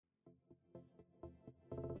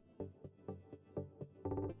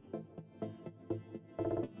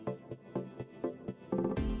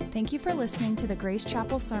Thank you for listening to the Grace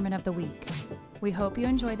Chapel Sermon of the Week. We hope you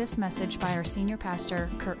enjoy this message by our senior pastor,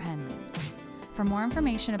 Kurt Henley. For more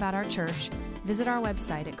information about our church, visit our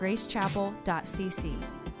website at gracechapel.cc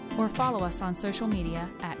or follow us on social media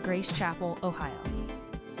at Grace Chapel, Ohio.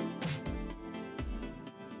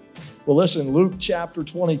 Well, listen, Luke chapter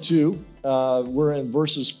 22, we're in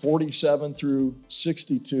verses 47 through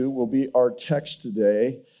 62 will be our text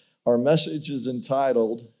today. Our message is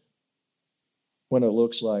entitled, When It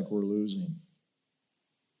Looks Like We're Losing.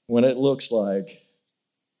 When it looks like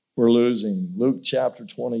we're losing. Luke chapter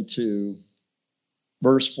 22,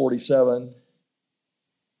 verse 47,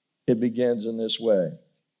 it begins in this way.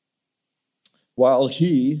 While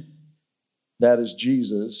he, that is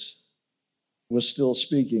Jesus, was still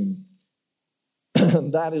speaking.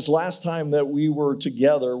 That is, last time that we were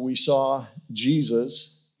together, we saw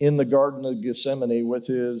Jesus in the Garden of Gethsemane with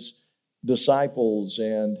his disciples,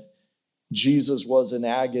 and Jesus was in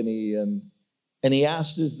agony, and he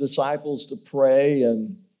asked his disciples to pray,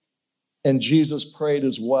 and Jesus prayed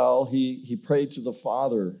as well. He prayed to the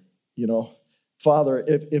Father, Father,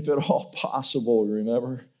 if at all possible,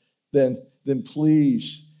 remember, then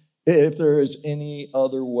please, if there is any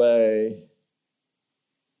other way.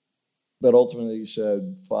 But ultimately he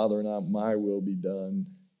said, Father, not my will be done,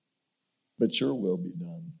 but your will be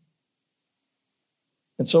done.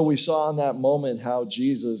 And so we saw in that moment how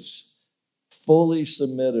Jesus fully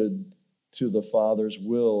submitted to the Father's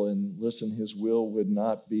will. And listen, his will would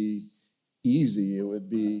not be easy. It would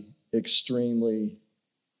be extremely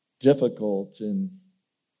difficult. And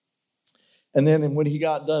then when he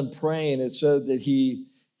got done praying, it said that he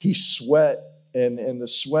sweat, and the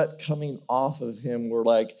sweat coming off of him were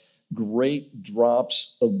like great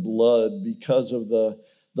drops of blood because of the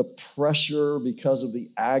pressure, because of the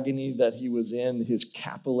agony that he was in. His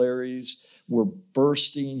capillaries were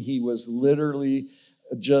bursting. He was literally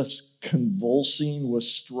just convulsing with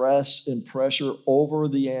stress and pressure over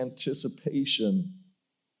the anticipation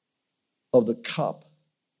of the cup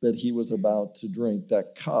that he was about to drink,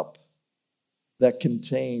 that cup that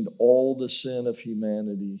contained all the sin of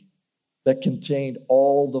humanity, that contained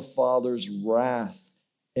all the Father's wrath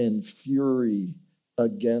and fury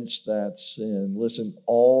against that sin. Listen,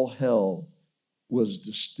 all hell was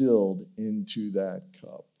distilled into that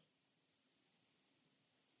cup.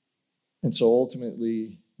 And so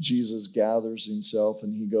ultimately, Jesus gathers himself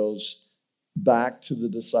and he goes back to the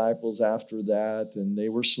disciples after that, and they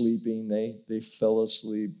were sleeping. They fell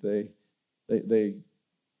asleep. They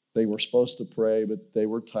were supposed to pray, but they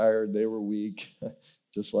were tired. They were weak,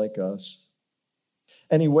 just like us.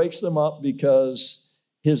 And he wakes them up because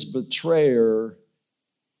his betrayer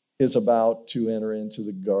is about to enter into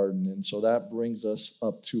the garden. And so that brings us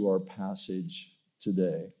up to our passage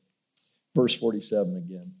today. Verse 47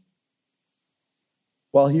 again.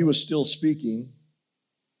 While he was still speaking,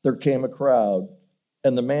 there came a crowd,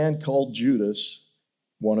 and the man called Judas,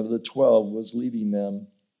 one of the 12, was leading them.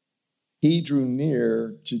 He drew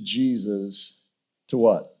near to Jesus to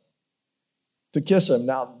what? To kiss him.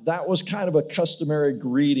 Now, that was kind of a customary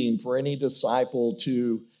greeting for any disciple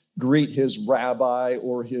to greet his rabbi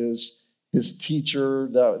or his teacher.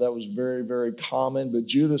 That was very, very common. But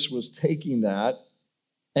Judas was taking that,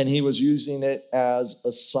 and he was using it as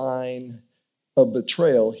a sign of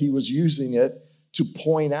betrayal. He was using it to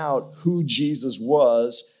point out who Jesus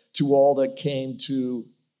was to all that came to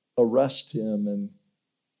arrest him.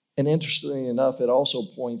 And interestingly enough, it also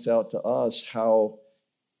points out to us how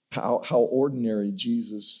ordinary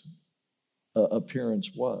Jesus'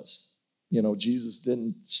 appearance was. Jesus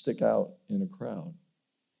didn't stick out in a crowd.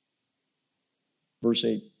 Verse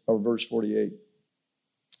 48.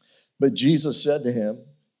 But Jesus said to him,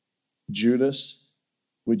 Judas,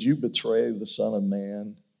 would you betray the Son of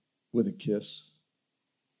Man with a kiss?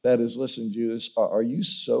 That is, listen, Judas, are you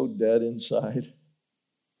so dead inside?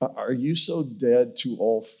 Are you so dead to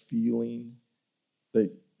all feeling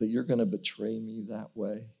that you're going to betray me that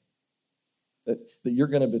way? That you're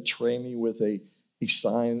going to betray me with a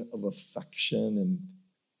sign of affection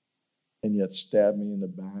and yet stab me in the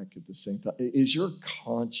back at the same time? Is your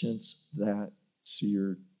conscience that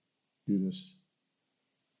seared, Judas?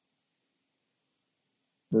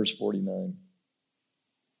 Verse 49.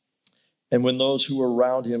 And when those who were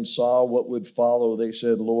around him saw what would follow, they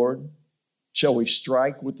said, Lord, shall we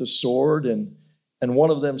strike with the sword? And one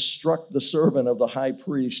of them struck the servant of the high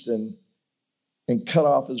priest and cut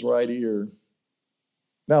off his right ear.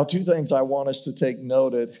 Now, two things I want us to take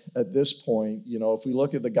note at this point. If we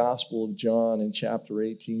look at the Gospel of John in chapter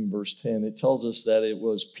 18, verse 10, it tells us that it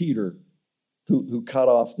was Peter who cut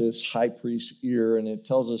off this high priest's ear, and it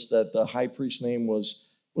tells us that the high priest's name was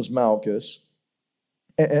Malchus.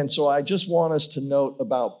 And so I just want us to note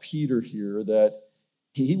about Peter here that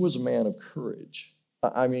he was a man of courage.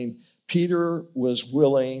 I mean, Peter was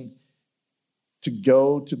willing to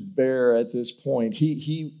go to bear at this point.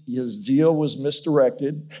 His zeal was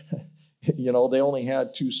misdirected. They only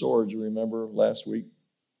had 2 swords, remember last week?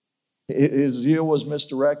 His zeal was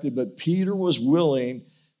misdirected, but Peter was willing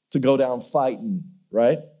to go down fighting,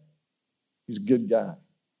 right? He's a good guy.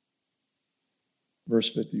 Verse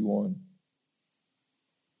 51.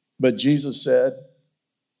 But Jesus said,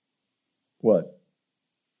 what?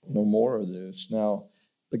 No more of this. Now,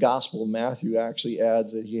 the Gospel of Matthew actually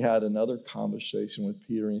adds that he had another conversation with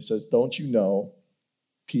Peter, and he says, don't you know,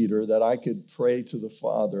 Peter, that I could pray to the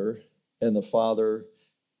Father, and the Father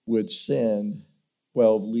would send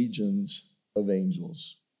 12 legions of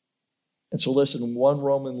angels. And so listen, 1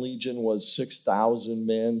 Roman legion was 6,000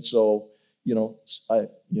 men, so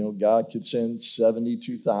God could send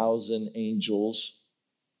 72,000 angels.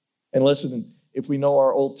 And listen, if we know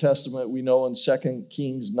our Old Testament, we know in 2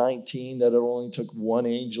 Kings 19 that it only took 1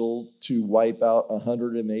 angel to wipe out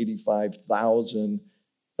 185,000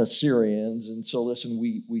 Assyrians. And so listen,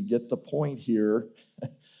 we get the point here.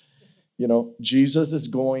 Jesus is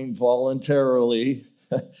going voluntarily.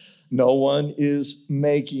 No one is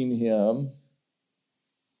making him.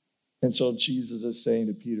 And so Jesus is saying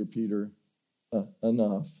to Peter,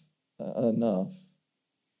 enough.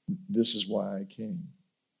 This is why I came.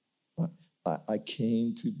 I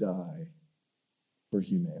came to die for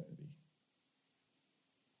humanity.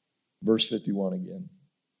 Verse 51 again.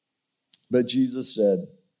 But Jesus said,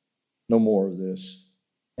 no more of this.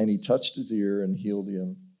 And he touched his ear and healed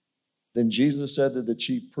him. Then Jesus said to the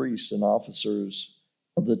chief priests and officers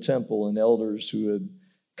of the temple and elders who had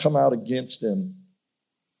come out against him,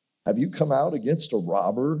 have you come out against a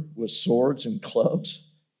robber with swords and clubs?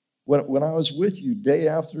 When I was with you day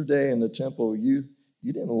after day in the temple, you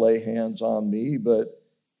didn't lay hands on me, but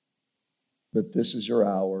this is your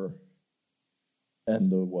hour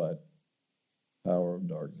and the what? Power of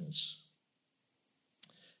darkness.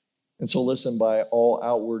 And so listen, by all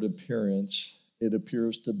outward appearance, it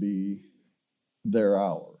appears to be their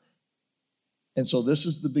hour. And so this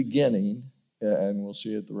is the beginning, and we'll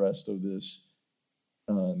see it the rest of this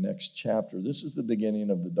next chapter. This is the beginning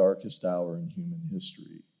of the darkest hour in human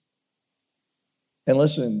history. And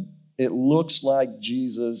listen, it looks like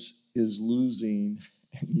Jesus is losing,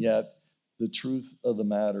 and yet the truth of the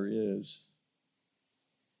matter is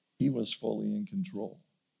he was fully in control.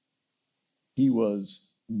 He was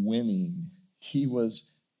winning. He was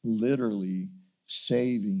literally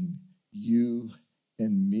saving you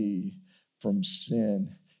and me from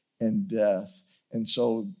sin and death. And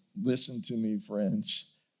so listen to me, friends.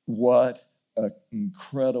 What an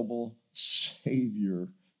incredible Savior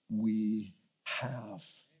we have.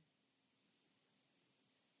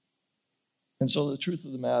 And so the truth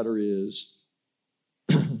of the matter is,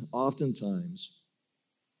 oftentimes,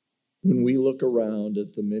 when we look around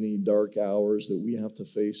at the many dark hours that we have to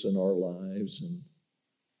face in our lives,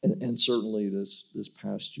 and certainly this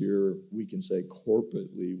past year, we can say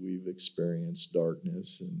corporately we've experienced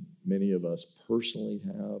darkness, and many of us personally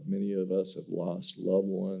have. Many of us have lost loved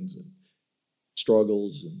ones and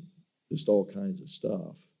struggles and just all kinds of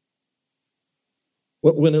stuff.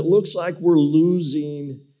 When it looks like we're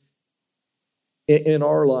losing in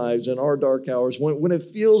our lives, in our dark hours, when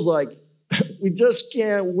it feels like we just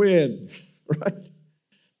can't win, right?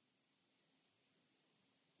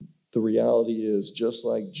 The reality is, just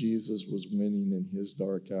like Jesus was winning in his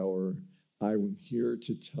dark hour, I'm here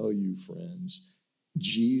to tell you, friends,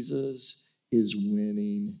 Jesus is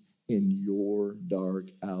winning in your dark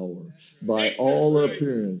hour. By all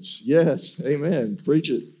appearance. Yes, amen. Preach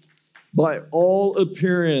it. By all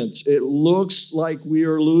appearance, it looks like we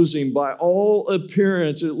are losing. By all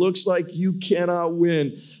appearance, it looks like you cannot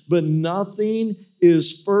win. But nothing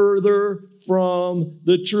is further from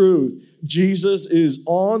the truth. Jesus is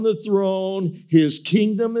on the throne. His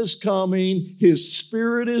kingdom is coming. His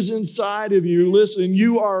Spirit is inside of you. Listen,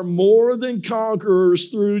 you are more than conquerors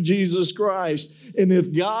through Jesus Christ. And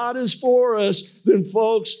if God is for us, then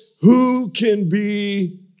folks, who can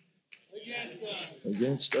be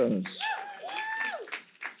against us?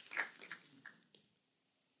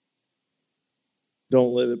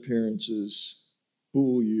 Don't let appearances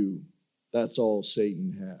fool you. That's all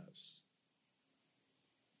Satan has.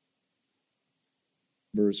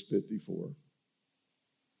 Verse 54.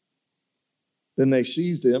 Then they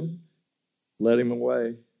seized him, led him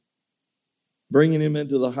away, bringing him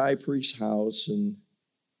into the high priest's house, and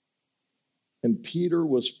Peter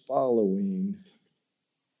was following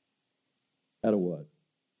at a what?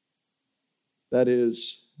 That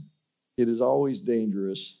is, it is always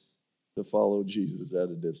dangerous to follow Jesus at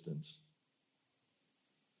a distance.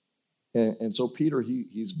 And so Peter,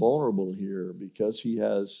 he's vulnerable here because he's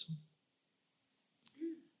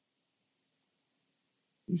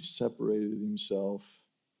separated himself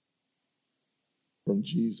from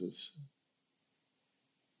Jesus.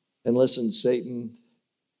 And listen, Satan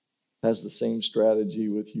has the same strategy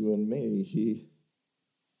with you and me.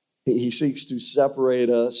 He seeks to separate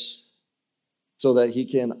us so that he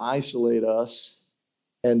can isolate us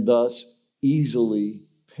and thus easily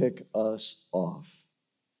pick us off.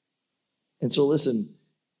 And so listen,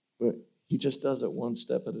 he just does it one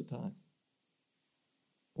step at a time.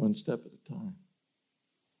 One step at a time.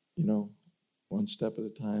 You know, one step at a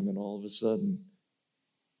time, and all of a sudden,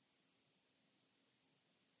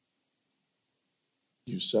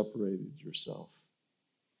 you separated yourself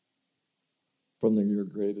from your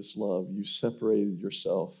greatest love. You separated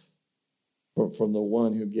yourself from the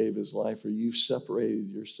one who gave his life for you. You separated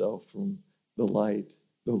yourself from the light,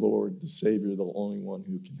 the Lord, the Savior, the only one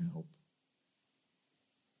who can help.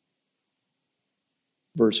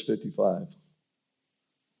 Verse 55.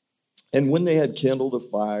 And when they had kindled a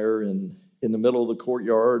fire in the middle of the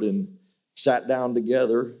courtyard and sat down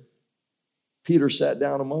together, Peter sat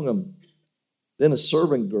down among them. Then a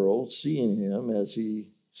servant girl, seeing him as he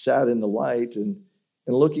sat in the light and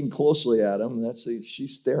looking closely at him,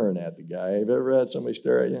 she's staring at the guy. Have you ever had somebody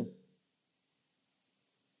stare at you?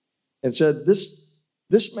 And said,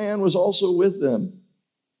 this man was also with them.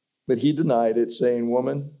 But he denied it, saying,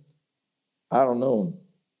 Woman, I don't know him.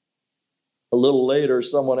 A little later,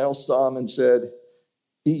 someone else saw him and said,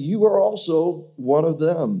 You are also one of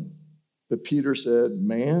them. But Peter said,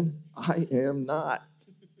 Man, I am not.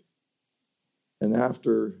 And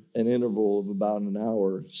after an interval of about an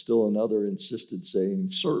hour, still another insisted, saying,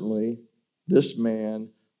 Certainly, this man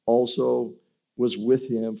also was with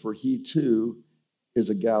him, for he too is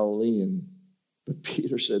a Galilean. But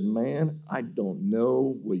Peter said, Man, I don't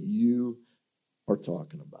know what you are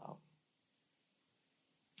talking about.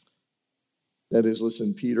 That is,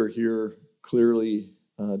 listen, Peter here clearly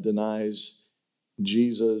denies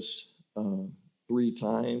Jesus 3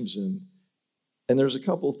 times. And there's a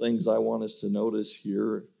couple of things I want us to notice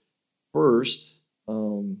here. First,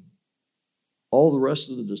 all the rest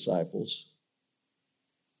of the disciples,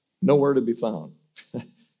 nowhere to be found.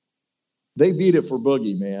 They beat it for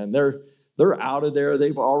Boogie, man. They're out of there.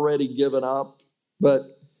 They've already given up.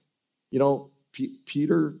 But, you know,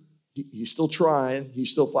 Peter, he's still trying. He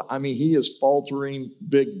is faltering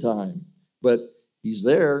big time. But he's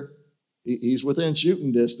there. He's within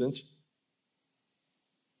shooting distance.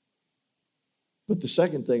 But the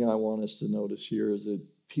second thing I want us to notice here is that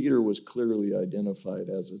Peter was clearly identified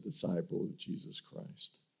as a disciple of Jesus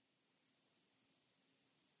Christ.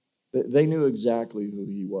 They knew exactly who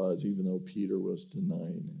he was, even though Peter was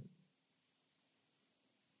denying it.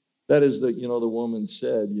 That is the woman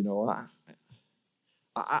said,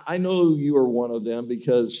 I know you are one of them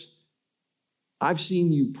because I've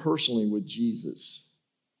seen you personally with Jesus.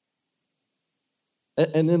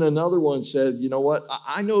 And then another one said, you know what?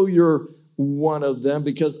 I know you're one of them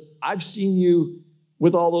because I've seen you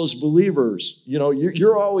with all those believers. You know,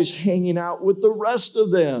 you're always hanging out with the rest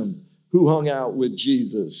of them who hung out with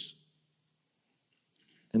Jesus.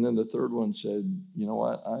 And then the third one said, you know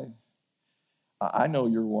what? I know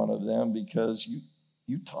you're one of them because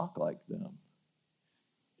you talk like them.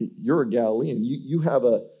 You're a Galilean. You have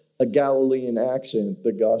a Galilean accent.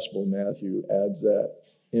 The Gospel of Matthew adds that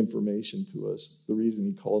information to us. The reason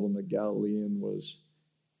he called him a Galilean was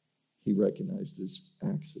he recognized his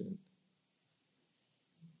accent.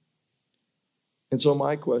 And so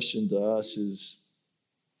my question to us is,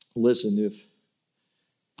 listen,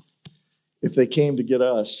 if they came to get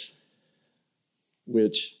us,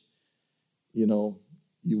 which, you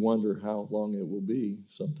wonder how long it will be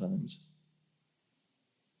sometimes.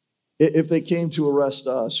 If they came to arrest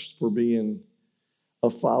us for being a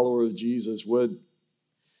follower of Jesus, would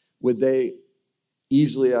they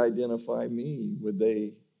easily identify me? Would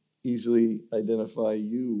they easily identify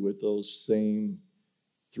you with those same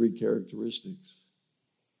 3 characteristics?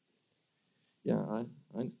 Yeah,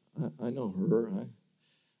 I know her.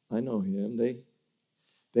 I know him.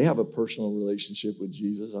 They have a personal relationship with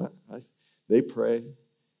Jesus. They pray.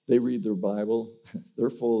 They read their Bible. They're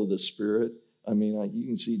full of the Spirit. I mean, you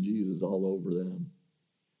can see Jesus all over them.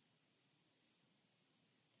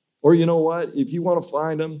 Or you know what? If you want to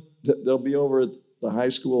find them, they'll be over at the high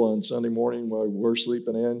school on Sunday morning while we're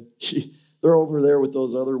sleeping in. They're over there with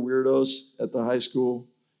those other weirdos at the high school,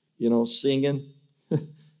 singing.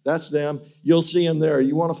 That's them. You'll see them there.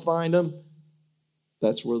 You want to find them?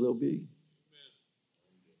 That's where they'll be.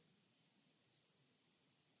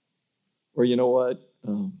 Or you know what?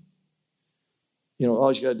 All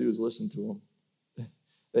you got to do is listen to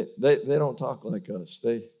them. They don't talk like us.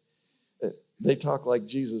 They talk like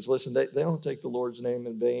Jesus. Listen, they don't take the Lord's name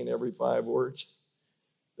in vain every 5 words.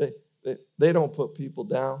 They don't put people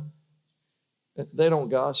down. They don't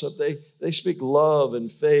gossip. They speak love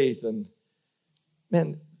and faith. And,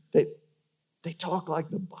 man, they talk like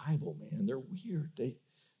the Bible, man. They're weird.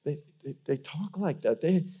 They talk like that.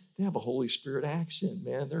 They have a Holy Spirit accent,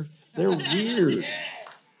 man. They're weird.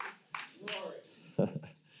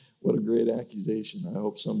 What a great accusation. I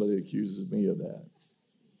hope somebody accuses me of that.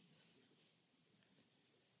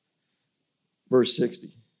 Verse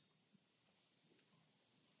 60.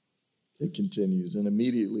 It continues. And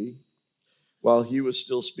immediately, while he was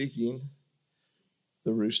still speaking,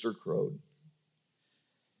 the rooster crowed.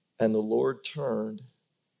 And the Lord turned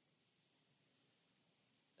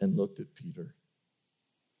and looked at Peter.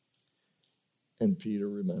 And Peter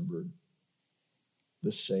remembered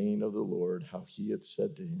the saying of the Lord, how he had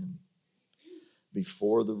said to him,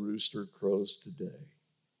 before the rooster crows today,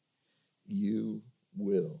 you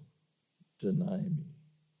will deny me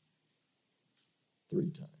 3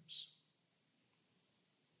 times.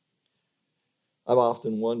 I've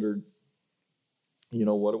often wondered,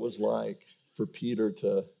 what it was like for Peter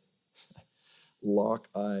to lock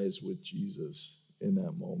eyes with Jesus in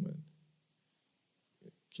that moment.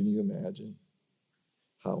 Can you imagine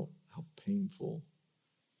how painful,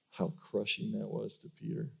 how crushing that was to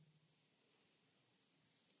Peter?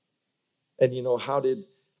 And how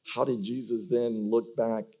did Jesus then look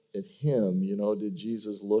back at him? Did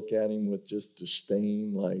Jesus look at him with just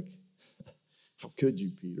disdain, like, how could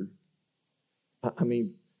you, Peter? I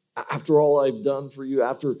mean, after all I've done for you,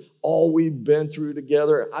 after all we've been through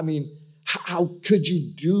together, how could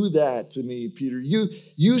you do that to me, Peter?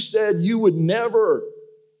 You said you would never.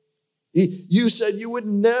 You said you would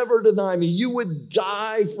never deny me. You would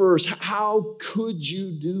die first. How could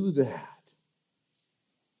you do that?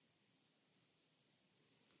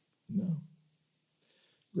 No.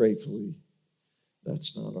 Gratefully,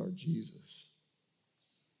 that's not our Jesus.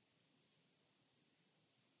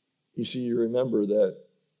 You see, you remember that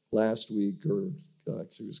last week, or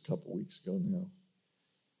actually it was a couple weeks ago now,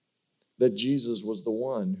 that Jesus was the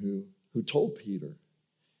one who told Peter,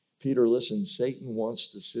 listen, Satan wants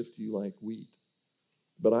to sift you like wheat,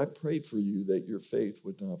 but I prayed for you that your faith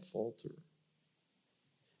would not falter.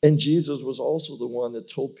 And Jesus was also the one that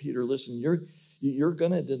told Peter, listen, you're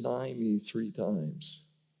going to deny me 3 times.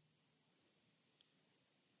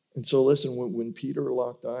 And so listen, when Peter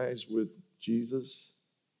locked eyes with Jesus,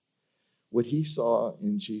 what he saw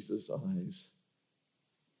in Jesus' eyes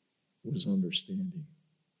was understanding.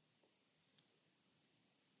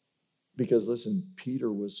 Because listen,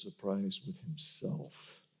 Peter was surprised with himself,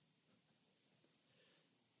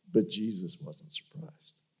 but Jesus wasn't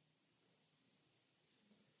surprised.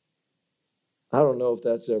 I don't know if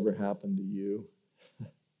that's ever happened to you.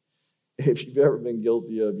 If you've ever been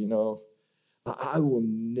guilty of, I will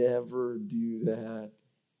never do that.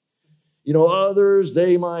 Others,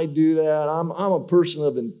 they might do that. I'm a person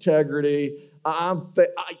of integrity.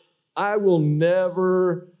 I will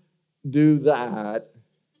never do that.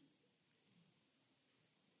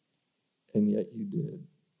 And yet you did.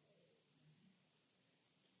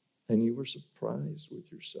 And you were surprised with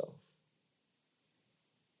yourself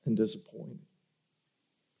and disappointed.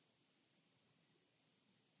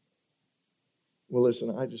 Well,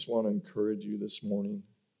 listen, I just want to encourage you this morning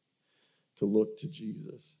to look to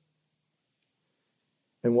Jesus.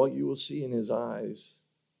 And what you will see in his eyes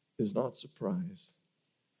is not surprise,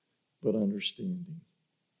 but understanding.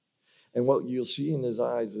 And what you'll see in his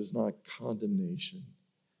eyes is not condemnation,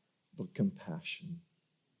 but compassion.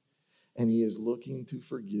 And he is looking to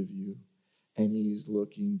forgive you, and he is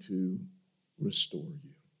looking to restore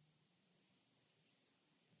you.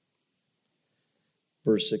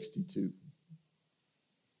 Verse 62.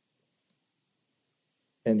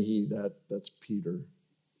 And he, that's Peter,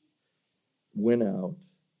 went out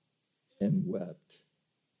and wept.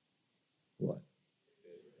 What?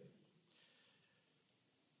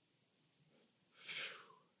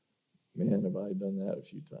 Man, have I done that a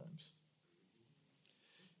few times.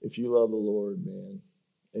 If you love the Lord, man,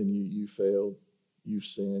 and you failed, you've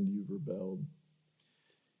sinned, you've rebelled,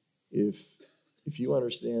 if you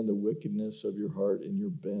understand the wickedness of your heart and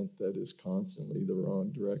your bent that is constantly the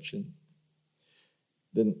wrong direction,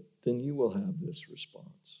 then you will have this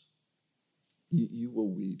response. You will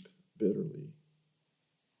weep bitterly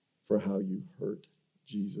for how you hurt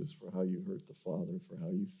Jesus, for how you hurt the Father, for how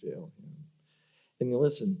you fail him. And you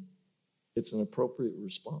listen, it's an appropriate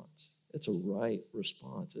response. It's a right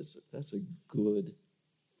response. That's a good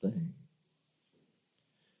thing.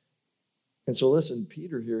 And so listen,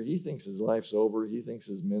 Peter here, he thinks his life's over. He thinks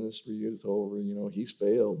his ministry is over. He's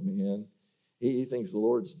failed, man. He thinks the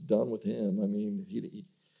Lord's done with him. I mean,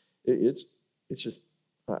 it's just,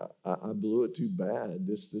 I blew it too bad.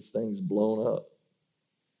 This thing's blown up.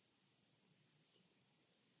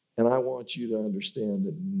 And I want you to understand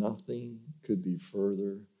that nothing could be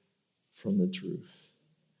further from the truth.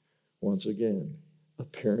 Once again,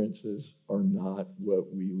 appearances are not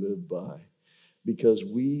what we live by, because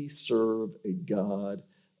we serve a God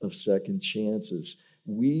of second chances.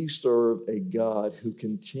 We serve a God who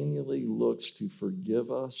continually looks to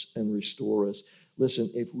forgive us and restore us.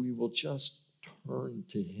 Listen, if we will just turn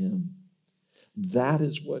to him, that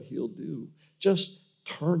is what he'll do. Just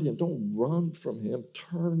turn to him. Don't run from him.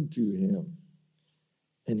 Turn to him,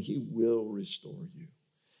 and he will restore you.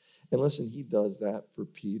 And listen, he does that for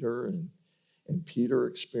Peter, and Peter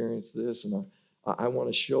experienced this, and I want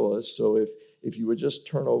to show us. So if you would just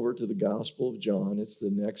turn over to the Gospel of John, it's the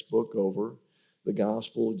next book over, the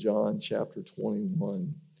Gospel of John, chapter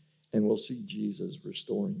 21, and we'll see Jesus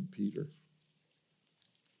restoring Peter.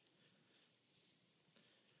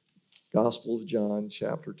 Gospel of John,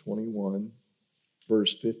 chapter 21,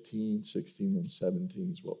 verse 15, 16, and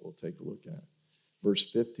 17 is what we'll take a look at. Verse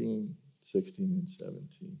 15, 16, and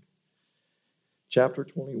 17. Chapter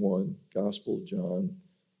 21, Gospel of John,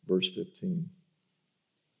 verse 15.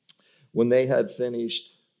 When they had finished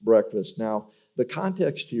breakfast. Now, the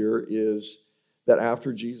context here is that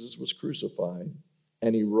after Jesus was crucified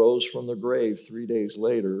and he rose from the grave 3 days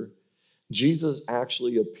later, Jesus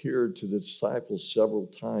actually appeared to the disciples several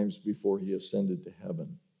times before he ascended to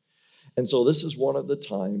heaven. And so this is one of the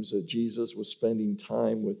times that Jesus was spending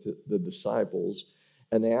time with the disciples,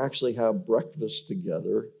 and they actually have breakfast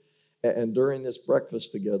together. And during this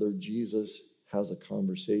breakfast together, Jesus has a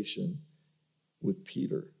conversation with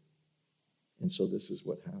Peter. And so this is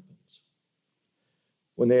what happens.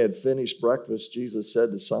 When they had finished breakfast, Jesus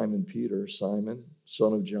said to Simon Peter, "Simon,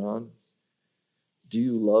 son of John, do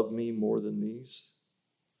you love me more than these?"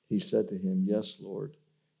 He said to him, "Yes, Lord,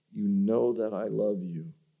 you know that I love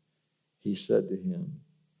you." He said to him,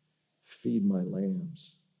 "Feed my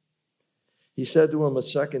lambs." He said to him a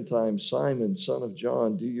second time, "Simon, son of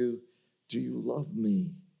John, do you love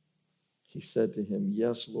me?" He said to him,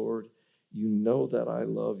 "Yes, Lord, you know that I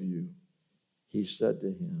love you." He said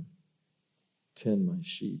to him, "Tend my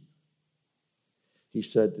sheep." He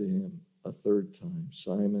said to him a third time,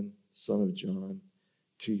 "Simon, son of John,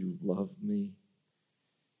 do you love me?"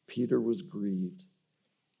 Peter was grieved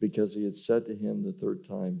because he had said to him the third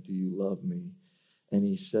time, "Do you love me?" And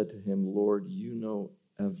he said to him, "Lord, you know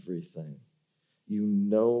everything. You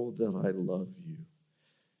know that I love you."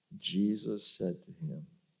 Jesus said to him,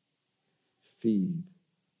 "Feed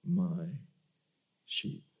my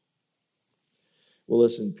sheep." Well,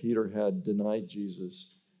 listen, Peter had denied Jesus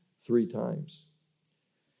 3 times.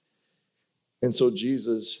 And so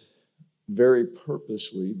Jesus very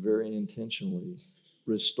purposely, very intentionally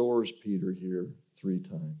restores Peter here 3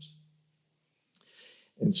 times.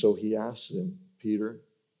 And so he asks him, "Peter,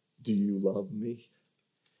 do you love me?"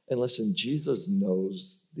 And listen, Jesus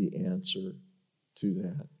knows the answer to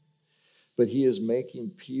that. But he is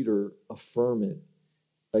making Peter affirm it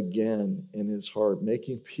again in his heart,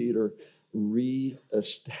 making Peter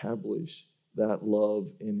reestablish that love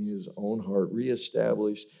in his own heart,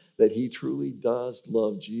 reestablish that he truly does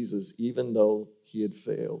love Jesus, even though he had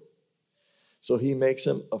failed. So he makes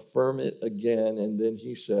him affirm it again, and then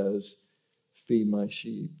he says, "Feed my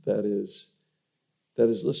sheep." That is,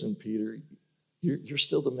 listen, Peter, you're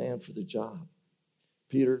still the man for the job.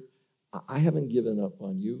 Peter, I haven't given up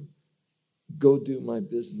on you. Go do my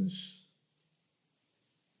business.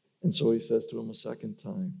 And so he says to him a second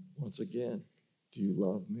time, once again, "Do you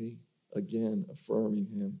love me?" Again, affirming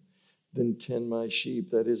him. "Then tend my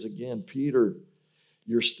sheep." That is, again, Peter,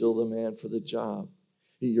 you're still the man for the job.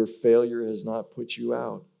 Your failure has not put you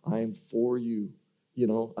out. I am for you.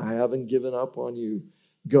 I haven't given up on you.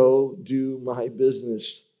 Go do my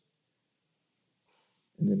business.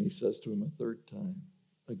 And then he says to him a third time,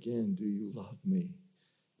 again, "Do you love me?"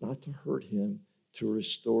 Not to hurt him, to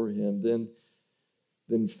restore him.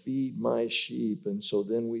 Then feed my sheep. And so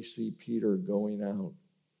then we see Peter going out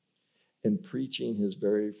and preaching his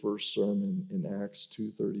very first sermon in Acts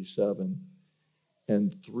 2:37.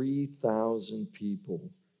 And 3,000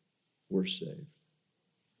 people were saved.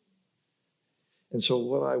 And so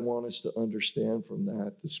what I want us to understand from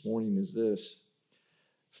that this morning is this: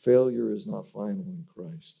 failure is not final in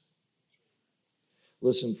Christ.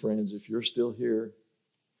 Listen, friends, if you're still here,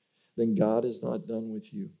 then God is not done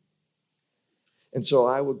with you. And so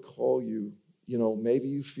I would call you, maybe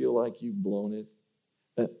you feel like you've blown it.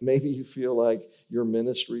 Maybe you feel like your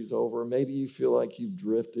ministry's over. Maybe you feel like you've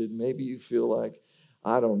drifted. Maybe you feel like,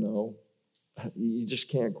 I don't know, you just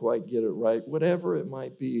can't quite get it right. Whatever it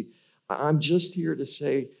might be, I'm just here to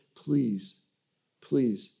say, please,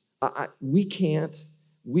 please. We can't.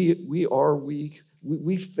 We are weak.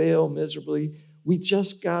 We fail miserably. We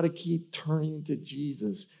just got to keep turning to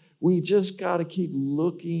Jesus. We just got to keep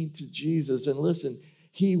looking to Jesus. And listen,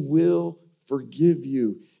 He will forgive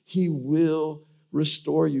you. He will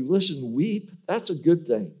restore you. Listen, weep, that's a good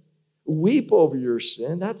thing. Weep over your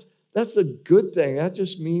sin. That's a good thing. That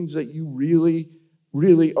just means that you really,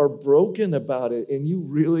 really are broken about it and you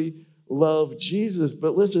really love Jesus.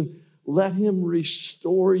 But listen, let Him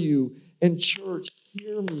restore you. And church,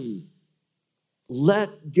 hear me.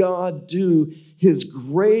 Let God do His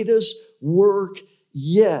greatest work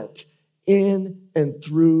yet in and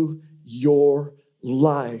through your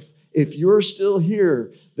life. If you're still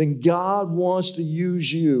here, then God wants to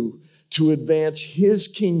use you to advance His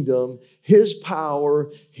kingdom, His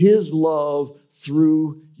power, His love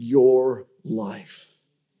through your life.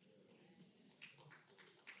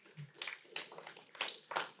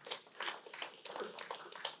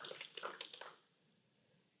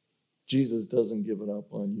 Jesus doesn't give it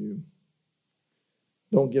up on you.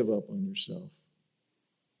 Don't give up on yourself.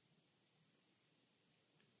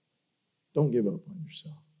 Don't give up on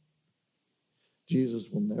yourself. Jesus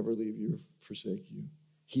will never leave you or forsake you.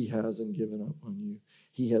 He hasn't given up on you.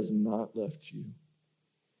 He has not left you.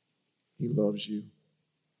 He loves you.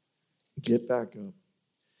 Get back up.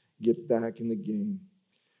 Get back in the game.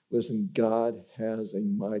 Listen, God has a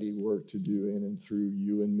mighty work to do in and through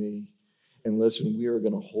you and me. And listen, we are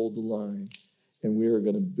going to hold the line, and we are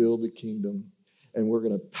going to build the kingdom, and we're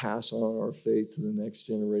going to pass on our faith to the next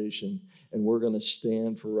generation, and we're going to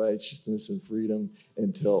stand for righteousness and freedom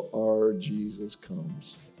until our Jesus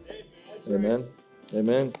comes. Amen?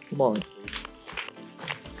 Amen? Come on.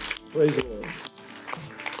 Praise the Lord.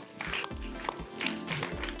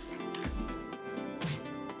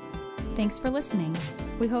 Thanks for listening.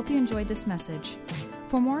 We hope you enjoyed this message.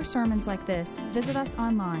 For more sermons like this, visit us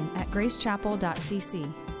online at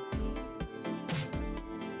gracechapel.cc.